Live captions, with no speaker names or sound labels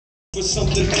For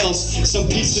something else, some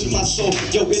peace in my soul.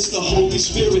 Yo, it's the Holy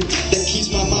Spirit that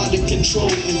keeps my mind in control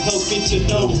and helps me to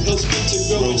know, helps me to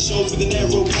grow and shows me the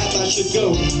narrow path I should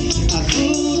go. I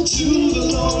look to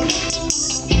the Lord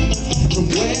from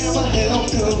where my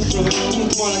help comes from. Come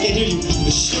on, I can't hear you.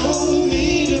 Show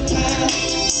me the path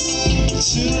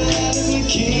to the heavenly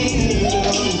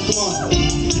kingdom. Come on.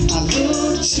 I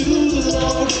look to the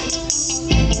Lord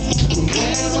from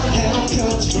where my help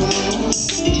comes from.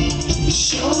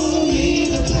 Show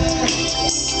me the path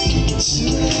to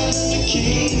the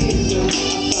kingdom. I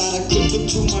thought I could look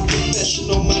to my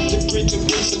profession or my degree to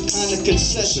bring some kind of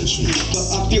concession, but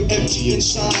I feel empty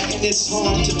inside, and it's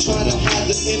hard to try to hide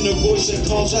the inner voice that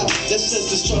calls out, that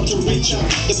says to start to reach out.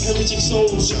 The perishing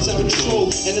soul is out of control,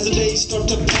 and as the days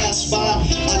start to pass by,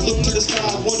 I look to the sky,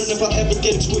 wondering if I'll ever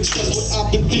get to express what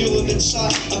I've been feeling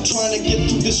inside. I'm trying to get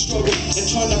through this struggle and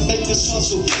trying to make this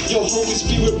hustle. Your Holy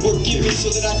Spirit work give me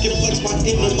so that I can flex my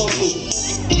inner muscle.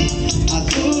 I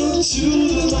look to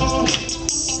the Lord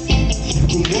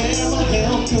from where my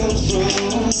help comes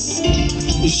from.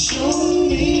 You show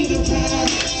me the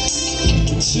path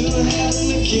to the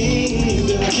heavenly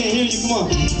kingdom. I can't hear you, come on.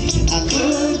 I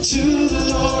look to the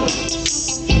Lord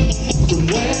from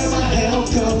where my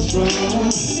help comes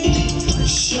from.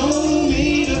 Show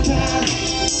me the path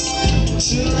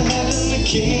to the heavenly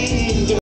kingdom.